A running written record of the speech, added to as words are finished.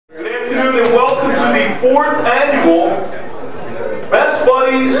gratitude and welcome to the 4th annual Best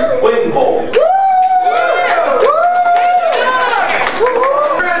Buddies Wing Bowl.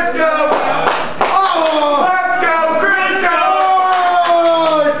 Crisco! Oh, let's go,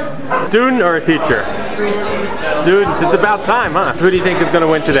 Crisco! Student or a teacher? Students. It's about time, huh? Who do you think is going to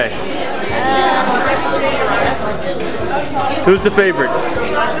win today? Who's the favorite?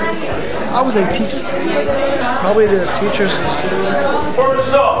 I would say teachers. Probably the teachers and students.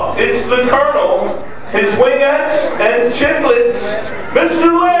 First up, it's the Colonel, his wingettes and chicklets,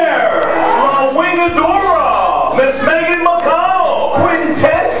 Mr. Lair, La Wingadora, Miss Megan McConnell,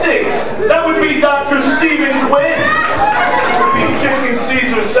 Quintastic, that would be Dr. Stephen Quinn, that would be Chicken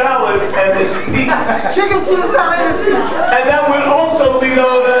Caesar Salad and his peeps. Chicken Caesar salad and peeps. And that would also be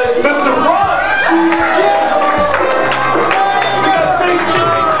known as Mr. Ross.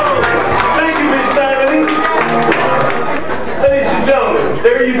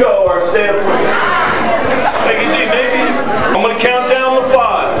 There you go, our staff. Take it easy, baby. I'm going to count down to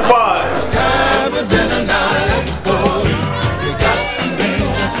 5. 5. It's time for dinner now. Let's go. We got some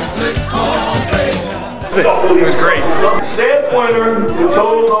beans and some good cornbread. It was great. Staff winner, the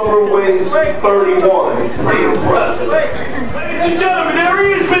total number of wings, 31. Pretty impressive. Ladies and gentlemen, there he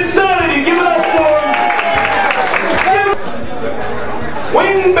is, Insanity. Give it up for him.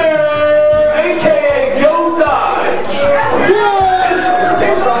 Wing Bearer, a.k.a. Joe Dodge.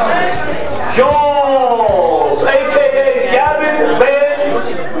 Jaws, a.k.a. Gavin Van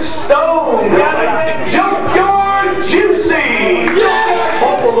Stone, Junkyard Juicy,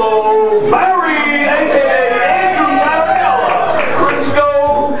 Buffalo Barry, a.k.a. Andrew Mariella, Crisco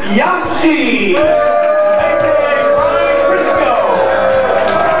Yashi, a.k.a. Ryan Crisco.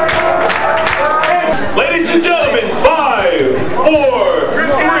 Ladies and gentlemen, 5, 4, 3,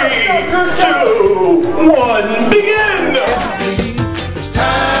 2, 1, begin! It's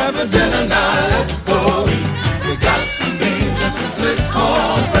time for dinner now. Let's go. We got some beans and some good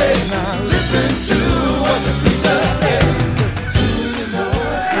cornbread. Now listen to what the pizza said.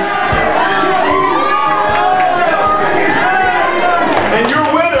 And your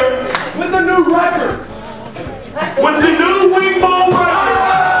winner with a new record. With the new Wing Bowl record.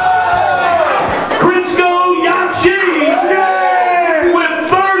 Crisco Yashi with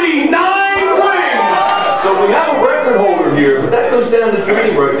 39 wings. So we have a record holder here, but that goes down to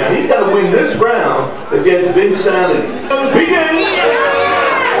Dream right now. He's got to win this round against Big Sanity. Begin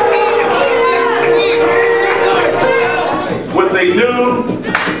with a new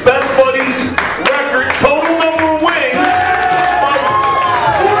Best Buddies record, total number of wings of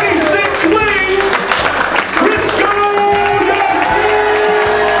 46 wings. Crisco Yashi!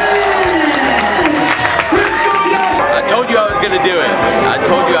 I told you I was going to do it. I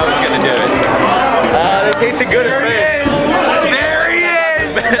told you I was going to do it. They tasted good at first.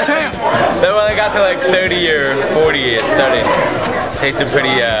 Then when I got to like 30 or 40, it started tasting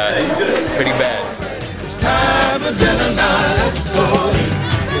pretty bad. It's time for dinner now.